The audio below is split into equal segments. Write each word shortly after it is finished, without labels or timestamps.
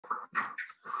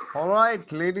All right,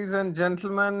 ladies and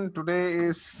gentlemen, today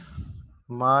is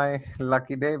my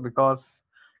lucky day because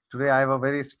today I have a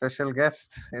very special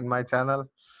guest in my channel,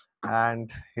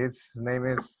 and his name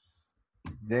is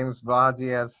James Braha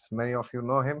ji, as many of you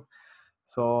know him.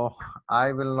 So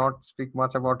I will not speak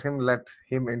much about him. Let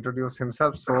him introduce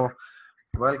himself. So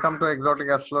welcome to Exotic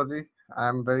Astrology.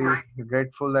 I'm very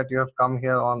grateful that you have come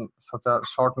here on such a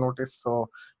short notice. So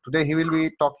today he will be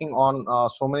talking on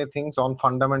so many things on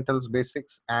fundamentals,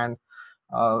 basics, and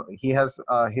he has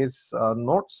his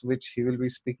notes which he will be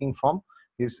speaking from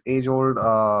his age-old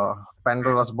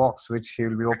Pandora's box, which he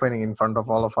will be opening in front of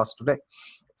all of us today.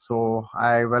 So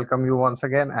I welcome you once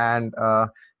again, and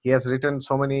he has written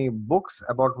so many books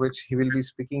about which he will be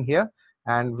speaking here,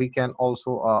 and we can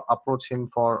also approach him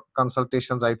for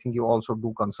consultations. I think you also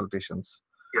do consultations.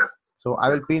 Yes. So I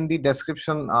will pin the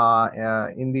description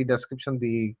in the description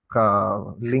the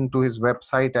link to his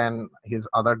website and his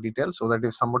other details, so that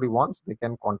if somebody wants, they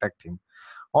can contact him.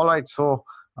 All right, so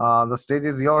the stage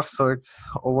is yours, so it's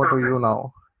over to you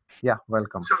now. Yeah,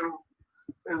 welcome. So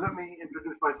let me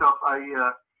introduce myself.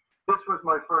 This was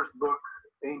my first book,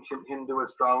 Ancient Hindu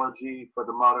Astrology for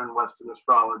the Modern Western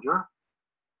Astrologer.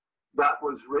 That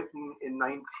was written in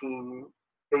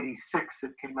 1986.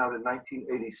 It came out in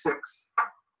 1986.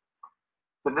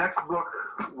 The next book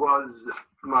was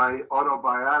my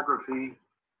autobiography.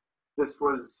 This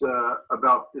was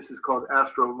this is called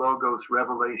Astrologos,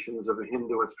 Revelations of a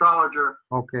Hindu Astrologer.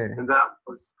 Okay. And that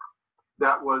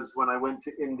was when I went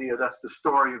to India. That's the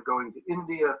story of going to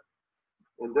India.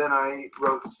 And then I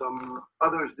wrote some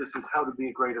others. This is How to Be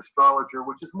a Great Astrologer,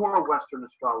 which is more Western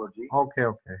astrology.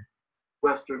 Okay.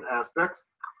 Western aspects.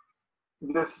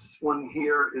 This one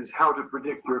here is How to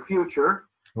Predict Your Future.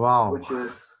 Wow. Which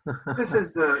is, this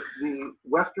is the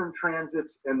Western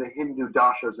transits and the Hindu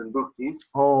dashas and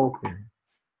bhuktis. Okay.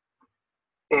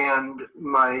 And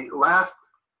my last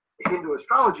Hindu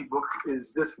astrology book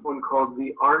is this one called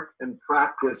The Art and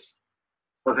Practice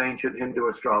of Ancient Hindu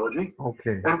Astrology.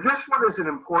 Okay. And this one is an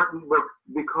important book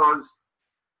because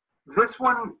this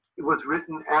one was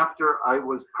written after I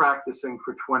was practicing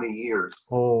for 20 years.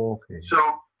 Oh, okay. So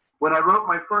when I wrote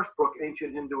my first book,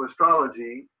 Ancient Hindu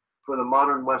Astrology for the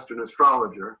Modern Western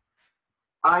Astrologer,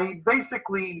 I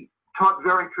basically taught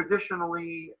very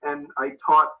traditionally, and I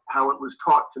taught how it was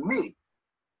taught to me.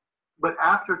 But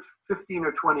after 15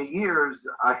 or 20 years,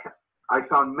 I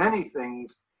found many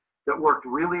things that worked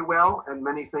really well and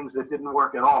many things that didn't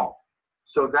work at all.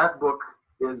 So that book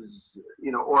is,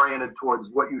 oriented towards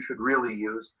what you should really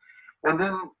use. And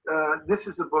then this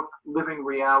is a book, Living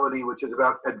Reality, which is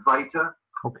about Advaita,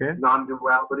 okay,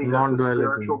 non-duality. That's a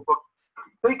spiritual book.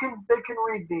 They can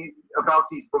read about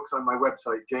these books on my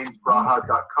website,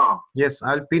 jamesbraha.com. Yes,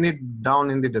 I'll pin it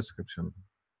down in the description.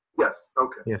 Yes,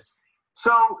 okay. Yes.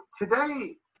 So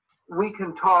today we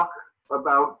can talk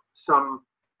about I'm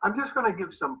just going to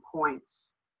give some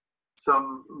points,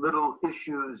 some little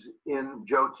issues in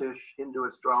Jyotish, Hindu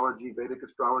astrology, Vedic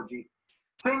astrology,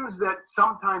 things that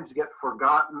sometimes get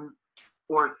forgotten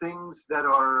or things that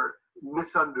are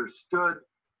misunderstood.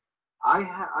 I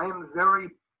am very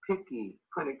picky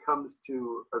when it comes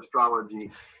to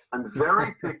astrology. I'm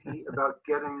very picky about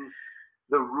getting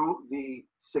the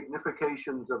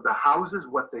significations of the houses,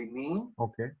 what they mean.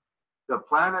 Okay. The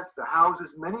planets, the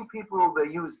houses. Many people, they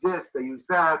use this, they use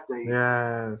that.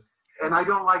 Yes. And I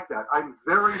don't like that. I'm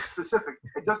very specific.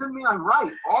 It doesn't mean I'm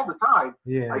right all the time.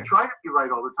 Yeah. I try to be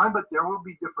right all the time, but there will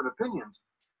be different opinions.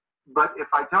 But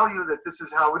if I tell you that this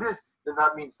is how it is, then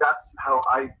that means that's how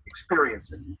I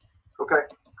experience it. Okay?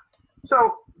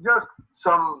 So just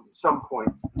some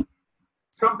points.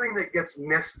 Something that gets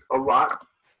missed a lot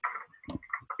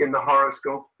in the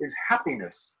horoscope is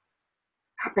happiness.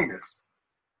 Happiness.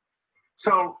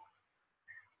 So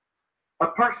a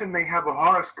person may have a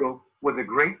horoscope with a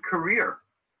great career.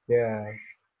 Yeah.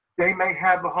 They may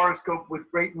have a horoscope with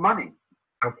great money.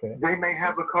 Okay. They may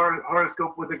have a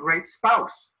horoscope with a great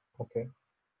spouse. Okay.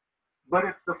 But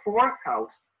if the fourth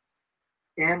house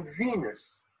and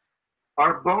Venus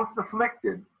are both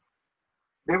afflicted,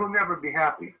 they will never be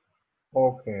happy.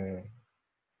 Okay.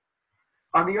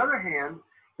 On the other hand,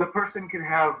 the person can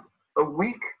have a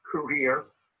weak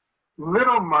career,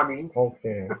 little money,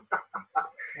 okay.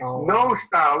 no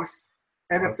spouse,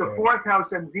 and if the fourth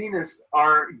house and Venus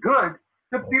are good,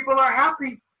 the people are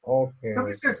happy. Okay. So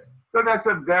that's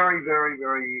a very, very,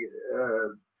 very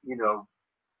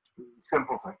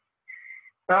simple thing.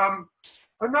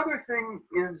 Another thing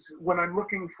is when I'm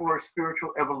looking for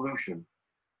spiritual evolution,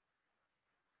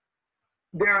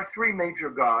 there are three major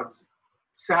gods: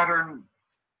 Saturn,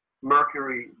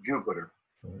 Mercury, Jupiter.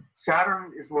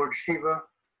 Saturn is Lord Shiva.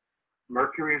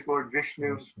 Mercury is Lord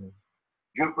Vishnu. Vishnu.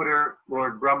 Jupiter,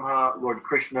 Lord Brahma, Lord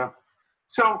Krishna.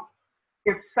 So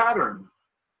if Saturn,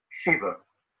 Shiva,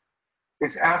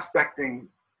 is aspecting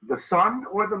the sun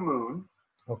or the moon,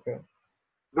 Okay.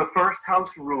 the first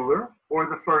house ruler or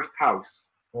the first house,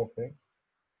 Okay.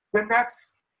 then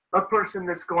that's a person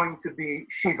that's going to be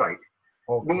Shivite,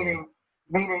 Okay.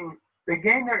 meaning they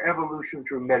gain their evolution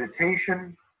through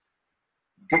meditation,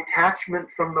 detachment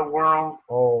from the world,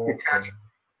 Oh, okay.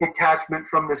 detachment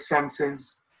from the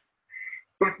senses.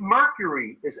 If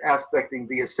Mercury is aspecting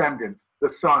the ascendant, the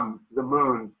sun, the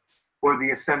moon, or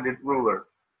the ascendant ruler,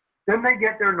 then they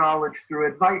get their knowledge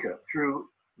through Advaita, through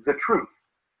the truth,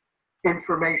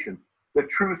 information. The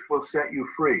truth will set you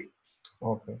free.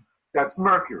 Okay. That's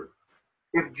Mercury.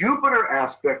 If Jupiter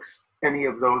aspects any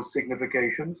of those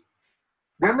significations,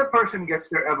 then the person gets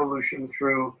their evolution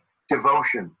through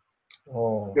devotion.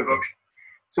 Oh, Devotion.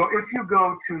 So if you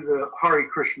go to the Hare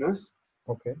Krishnas,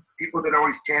 okay. people that are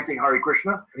always chanting Hare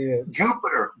Krishna, Yes.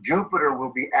 Jupiter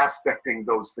will be aspecting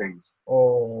those things.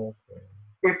 Oh, okay.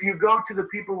 If you go to the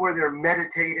people where they're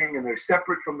meditating and they're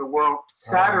separate from the world,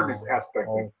 Saturn is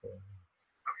aspecting. Okay.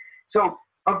 So,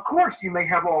 of course, you may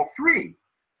have all three.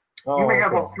 You may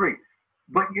have okay. all three.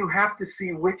 But you have to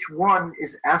see which one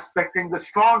is aspecting the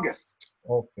strongest.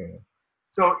 Okay.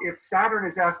 So if Saturn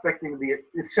is aspecting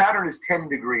if Saturn is 10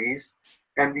 degrees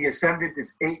and the ascendant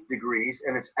is 8 degrees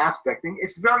and it's aspecting,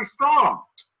 it's very strong.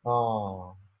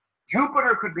 Ah.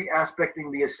 Jupiter could be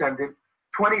aspecting the ascendant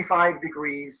 25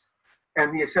 degrees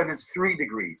and the ascendant's 3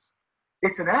 degrees.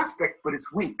 It's an aspect, but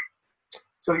it's weak.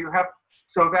 So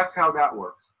that's how that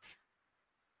works.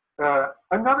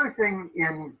 Another thing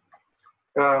in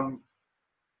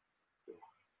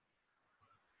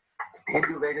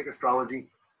Hindu Vedic astrology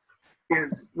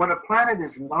is when a planet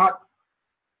is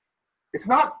it's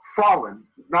not fallen,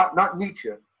 not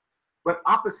Nietzsche, but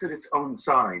opposite its own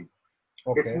sign.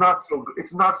 Okay. It's not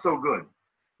so good.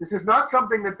 This is not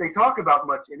something that they talk about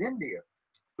much in India.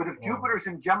 But if Jupiter's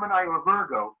in Gemini or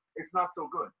Virgo, it's not so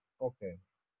good. Okay.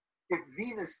 If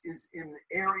Venus is in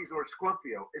Aries or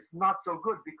Scorpio, it's not so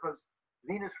good because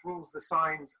Venus rules the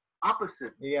signs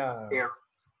opposite Aries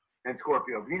and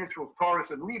Scorpio. Venus rules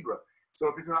Taurus and Libra. So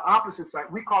if it's an opposite sign,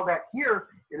 we call that here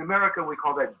in America, we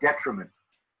call that detriment.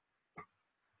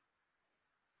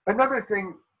 Another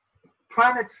thing,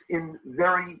 planets in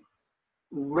very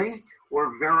late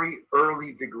or very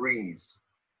early degrees.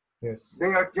 Yes.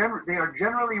 They are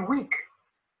generally weak.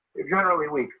 They're generally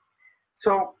weak.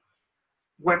 So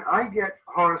when I get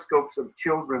horoscopes of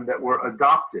children that were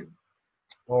adopted.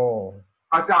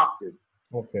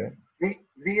 Okay.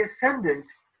 The ascendant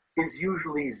is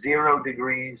usually 0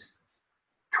 degrees,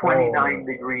 29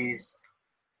 degrees,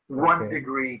 1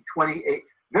 degree, 28.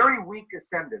 Very weak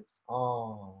ascendants.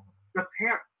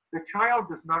 The child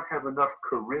does not have enough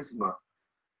charisma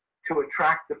to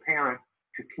attract the parent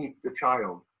to keep the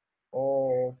child.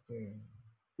 Okay.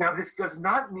 Now, this does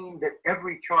not mean that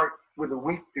every chart with a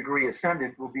weak degree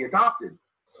ascendant will be adopted.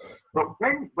 But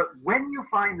when you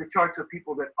find the charts of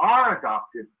people that are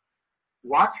adopted,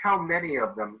 watch how many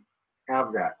of them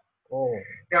have that.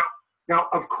 Now,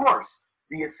 of course,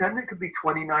 the ascendant could be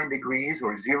 29 degrees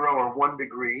or 0 or 1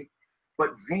 degree, but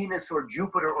Venus or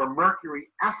Jupiter or Mercury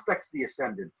aspects the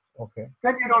ascendant. Okay.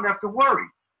 Then you don't have to worry.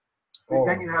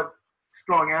 Then you have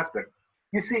strong aspect.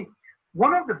 You see,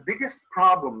 one of the biggest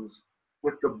problems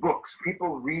with the books,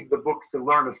 people read the books to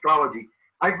learn astrology.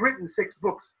 I've written 6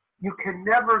 books. You can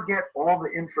never get all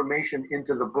the information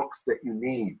into the books that you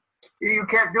need. You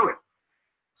can't do it.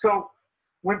 So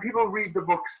when people read the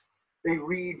books, they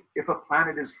read if a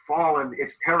planet is fallen,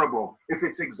 it's terrible. If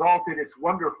it's exalted, it's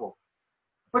wonderful.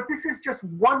 But this is just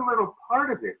one little part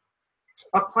of it.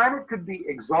 A planet could be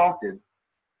exalted,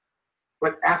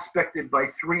 but aspected by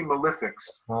 3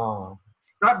 malefics.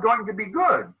 It's not going to be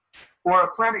good. Or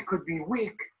a planet could be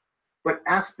weak, but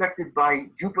aspected by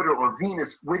Jupiter or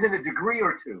Venus within a degree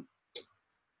or 2.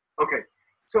 Okay,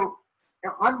 so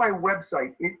on my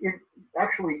website,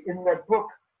 actually in that book,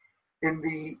 in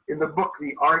the book,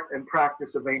 The Art and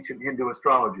Practice of Ancient Hindu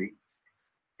Astrology,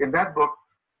 in that book,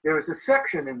 there is a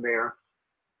section in there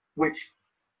which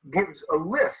gives a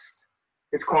list.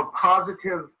 It's called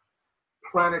Positive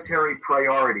Planetary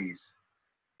Priorities.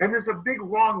 And there's a big,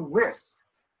 long list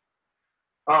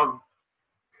of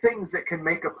things that can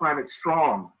make a planet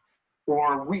strong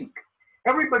or weak.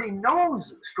 Everybody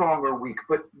knows strong or weak,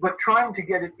 but trying to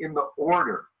get it in the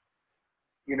order.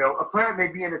 You know, a planet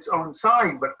may be in its own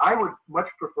sign, but I would much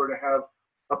prefer to have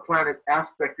a planet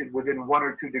aspected within 1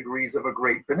 or 2 degrees of a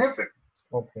great benefic.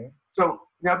 Okay. So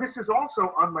now this is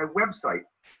also on my website.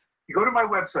 You go to my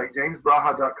website,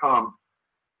 jamesbraha.com.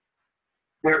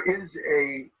 there is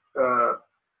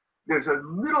there's a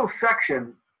little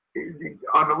section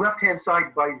on the left-hand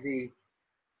side by the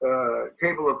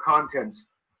table of contents.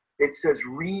 It says,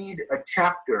 read a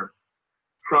chapter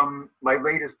from my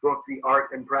latest book, The Art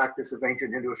and Practice of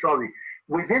Ancient Hindu Astrology.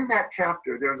 Within that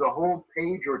chapter, there's a whole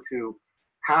page or two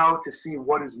how to see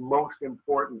what is most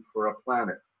important for a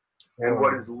planet and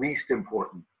what is least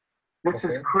important. This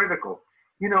is critical.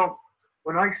 You know,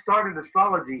 when I started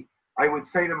astrology, I would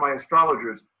say to my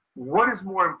astrologers, what is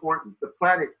more important, the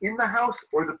planet in the house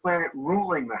or the planet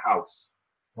ruling the house?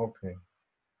 Okay.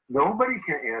 Nobody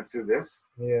can answer this.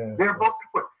 Yeah. They're both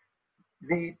important.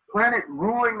 The planet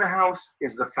ruling the house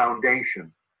is the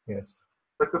foundation. Yes.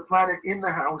 But the planet in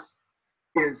the house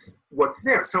is what's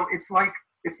there. So it's like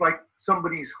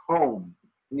somebody's home.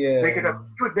 Yeah. They could have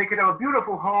a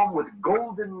beautiful home with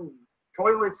golden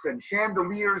toilets and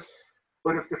chandeliers,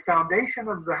 but if the foundation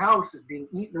of the house is being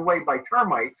eaten away by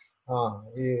termites,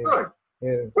 it's good.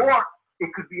 Yes. Or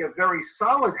it could be a very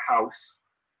solid house,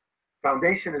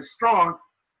 foundation is strong,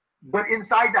 but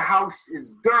inside the house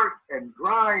is dirt and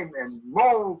grime and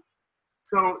mold.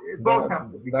 So it both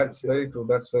have to be That's considered. very true.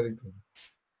 That's very true.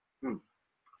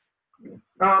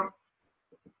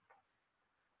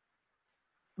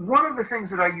 One of the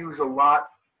things that I use a lot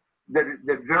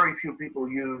that very few people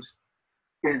use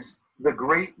is the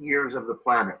great years of the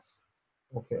planets.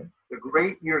 Okay. The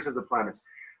great years of the planets.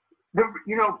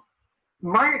 You know,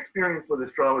 my experience with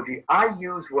astrology, I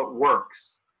use what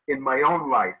works in my own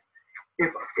life.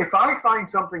 If I find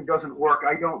something doesn't work,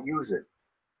 I don't use it.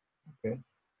 Okay.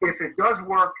 If it does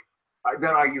work,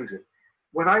 then I use it.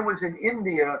 When I was in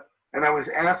India and I was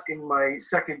asking my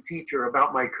second teacher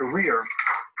about my career,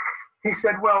 he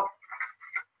said, well,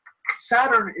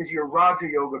 Saturn is your Raja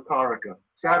Yoga Karaka.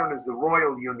 Saturn is the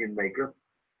royal union maker.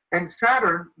 And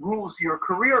Saturn rules your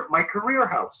career, my career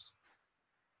house.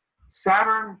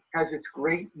 Saturn has its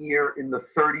great year in the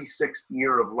 36th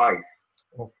year of life.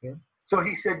 Okay. So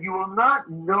he said, you will not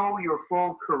know your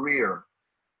full career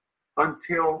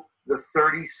until the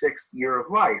 36th year of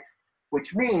life,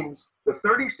 which means the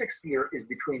 36th year is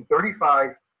between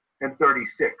 35 and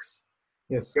 36.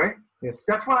 Yes. Okay? Yes.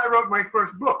 That's when I wrote my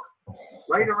first book,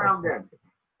 right around then.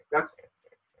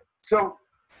 So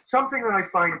something that I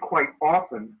find quite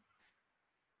often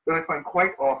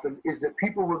is that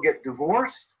people will get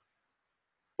divorced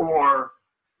or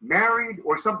married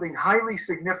or something highly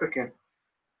significant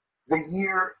the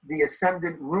year the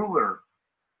ascendant ruler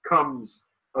comes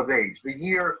of age, the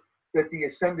year that the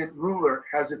ascendant ruler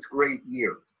has its great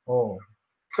year. Oh.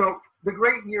 So the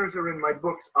great years are in my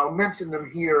books. I'll mention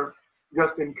them here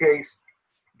just in case.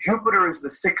 Jupiter is the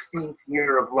 16th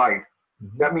year of life.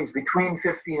 Mm-hmm. That means between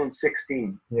 15 and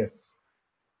 16. Yes.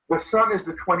 The sun is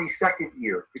the 22nd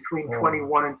year, between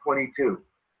 21 and 22.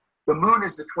 The moon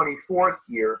is the 24th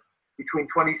year, between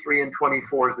 23 and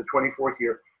 24 is the 24th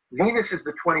year. Venus is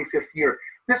the 25th year.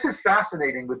 This is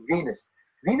fascinating with Venus.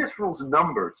 Venus rules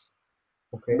numbers.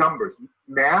 Okay. Numbers,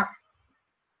 math.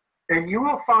 And you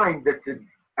will find that the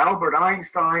Albert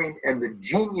Einstein and the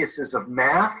geniuses of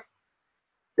math,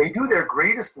 they do their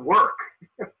greatest work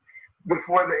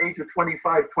before the age of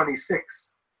 25,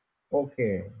 26.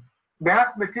 Okay.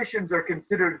 Mathematicians are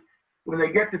considered, when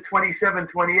they get to 27,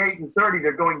 28, and 30,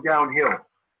 they're going downhill.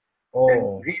 Oh.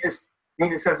 And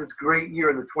Venus has its great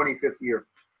year in the 25th year.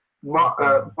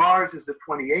 Mars is the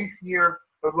 28th year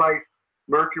of life.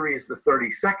 Mercury is the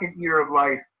 32nd year of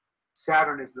life.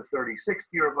 Saturn is the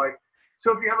 36th year of life.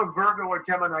 So if you have a Virgo or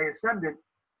Gemini ascendant,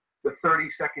 the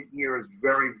 32nd year is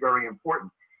very, very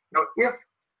important. Now,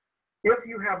 if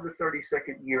you have the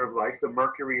 32nd year of life, the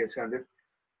Mercury ascendant,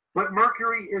 but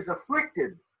Mercury is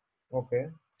afflicted,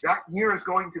 okay, that year is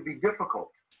going to be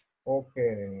difficult.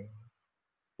 Okay.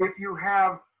 If you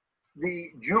have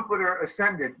the Jupiter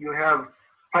ascendant, you have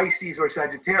Pisces or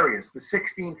Sagittarius. The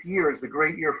 16th year is the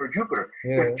great year for Jupiter.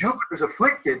 Yes. If Jupiter is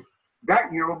afflicted, that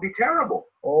year will be terrible.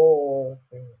 Oh.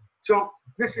 Okay. So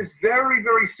this is very,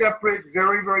 very separate,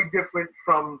 very, very different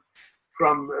from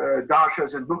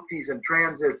dashas and bhuktis and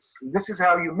transits. This is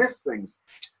how you miss things.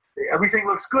 Everything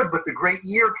looks good, but the great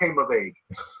year came of age.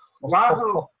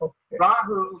 Rahu, Okay.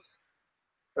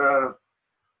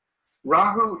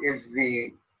 Rahu is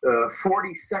the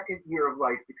 42nd year of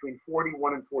life, between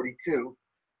 41 and 42.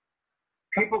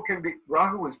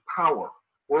 Rahu is power,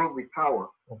 worldly power.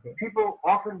 Okay. People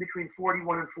often between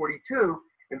 41 and 42,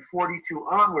 and 42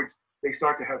 onwards, they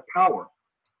start to have power.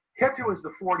 Ketu is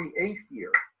the 48th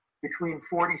year, between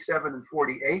 47 and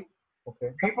 48.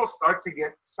 Okay. People start to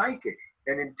get psychic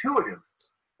and intuitive.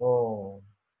 Oh.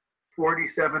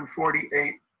 47,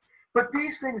 48. But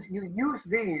these things, you use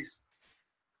these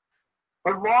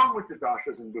along with the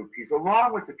dashas and bhuktis,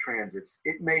 along with the transits,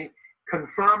 it may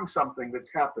confirm something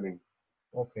that's happening.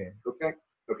 Okay. Okay?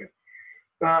 Okay.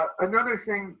 Another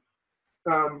thing,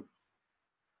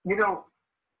 you know,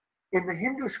 in the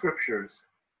Hindu scriptures,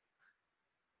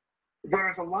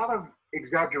 there's a lot of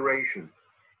exaggeration.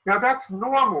 Now, that's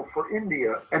normal for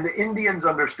India, and the Indians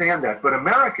understand that, but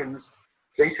Americans,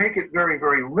 they take it very,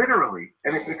 very literally,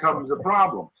 and it becomes a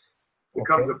problem. It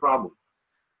becomes a problem.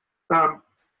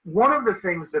 One of the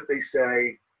things that they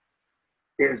say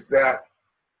is that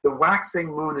the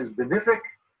waxing moon is benefic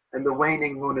and the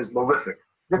waning moon is malefic.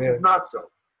 This is not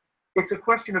so. It's a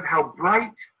question of how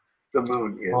bright the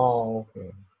moon is. Oh,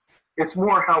 okay. It's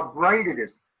more how bright it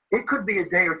is. It could be a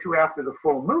day or two after the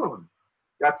full moon.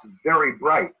 That's very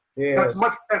bright. Yes.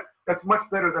 That's much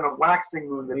better than a waxing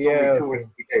moon that's only 2 or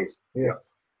 3 days.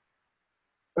 Yes.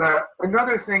 Yeah.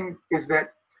 Another thing is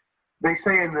that they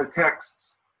say in the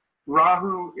texts,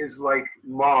 Rahu is like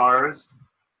Mars.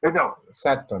 No,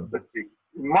 Saturn. let's see.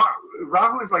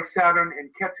 Rahu is like Saturn and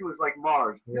Ketu is like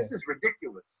Mars. Yeah. This is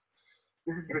ridiculous.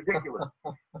 This is ridiculous.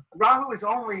 Rahu is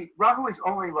only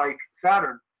like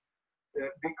Saturn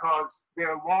because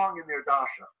they're long in their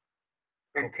dasha,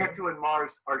 and Okay. Ketu and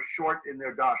Mars are short in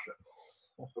their dasha.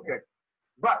 Okay,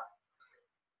 but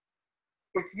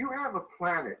if you have a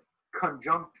planet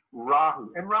conjunct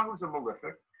Rahu, and Rahu is a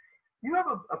malefic, you have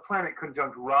a planet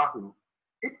conjunct Rahu,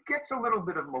 it gets a little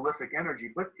bit of malefic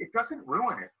energy, but it doesn't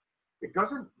ruin it. It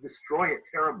doesn't destroy it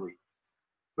terribly.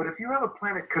 But if you have a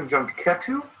planet conjunct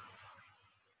Ketu,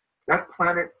 that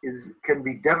planet can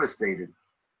be devastated.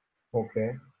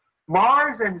 Okay.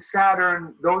 Mars and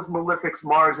Saturn, those malefics,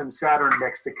 Mars and Saturn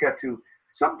next to Ketu,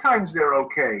 sometimes they're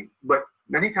okay, but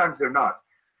many times they're not.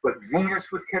 But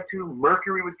Venus with Ketu,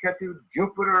 Mercury with Ketu,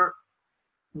 Jupiter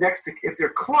next to, if they're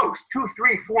close, 2,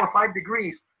 3, 4, 5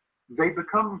 degrees, they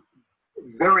become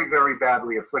very, very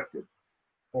badly afflicted.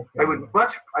 Okay. I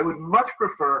would much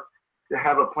prefer to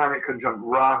have a planet conjunct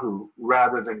Rahu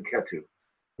rather than Ketu.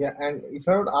 Yeah, and if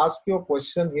I would ask you a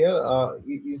question here,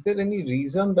 is there any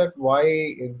reason that why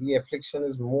the affliction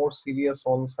is more serious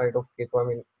on side of Ketu? I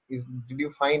mean, did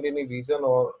you find any reason,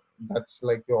 or that's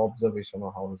like your observation,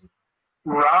 or how is it?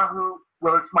 Rahu,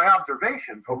 well, it's my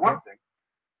observation for Okay. one thing.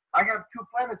 I have 2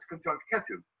 planets conjunct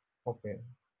Ketu. Okay.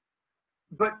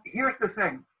 But here's the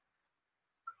thing.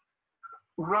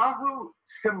 Rahu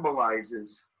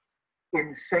symbolizes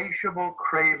insatiable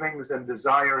cravings and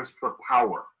desires for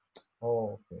power.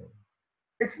 Oh, okay.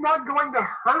 It's not going to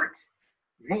hurt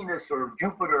Venus or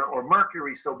Jupiter or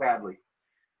Mercury so badly.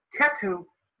 Ketu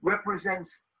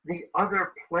represents the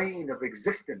other plane of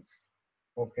existence.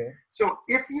 Okay. So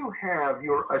if you have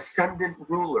your ascendant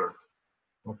ruler,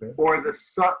 Okay. or the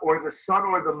sun or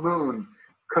the moon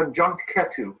conjunct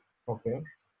Ketu, Okay.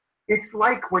 it's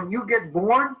like when you get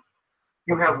born,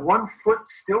 you have 1 foot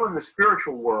still in the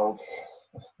spiritual world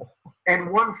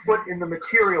and 1 foot in the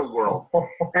material world.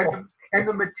 And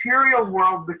the material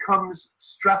world becomes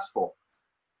stressful.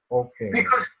 Okay.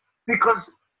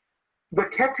 Because the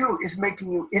Ketu is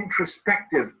making you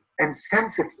introspective and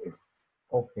sensitive.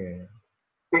 Okay.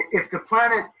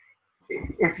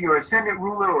 If your ascendant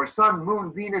ruler or sun,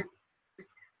 moon, Venus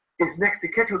is next to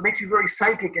Ketu, it makes you very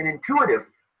psychic and intuitive.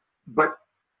 But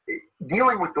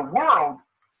dealing with the world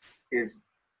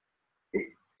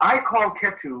I call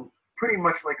Ketu pretty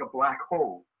much like a black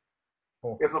hole.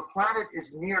 Oh. If a planet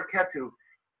is near Ketu,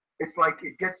 it's like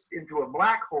it gets into a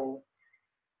black hole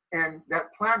and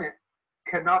that planet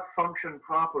cannot function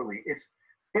properly. If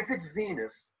it's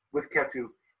Venus with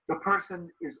Ketu, the person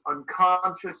is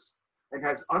unconscious and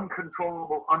has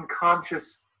uncontrollable,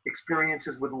 unconscious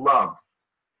experiences with love.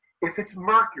 If it's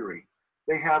Mercury,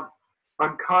 they have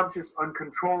unconscious,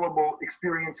 uncontrollable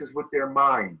experiences with their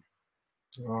mind.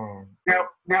 Oh.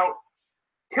 Now,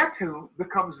 Ketu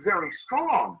becomes very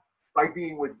strong by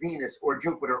being with Venus or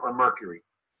Jupiter or Mercury.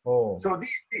 Oh. So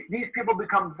these people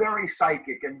become very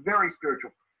psychic and very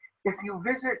spiritual. If you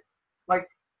visit, like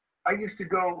I used to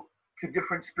go to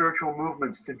different spiritual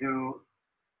movements to do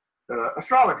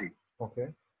astrology.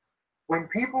 Okay. When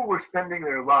people were spending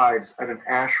their lives at an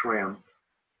ashram,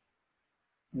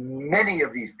 many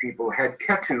of these people had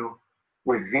Ketu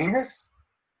with Venus,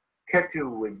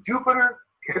 Ketu with Jupiter,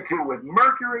 Ketu with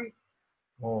Mercury.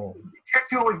 Oh.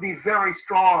 Ketu would be very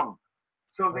strong.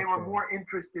 So they were Okay. more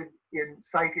interested in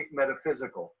psychic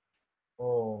metaphysical.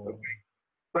 Oh. Okay.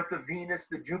 But the Venus,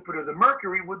 the Jupiter, the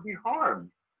Mercury would be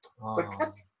harmed. But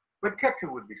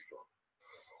Ketu would be strong.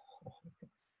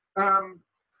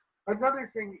 Another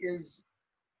thing is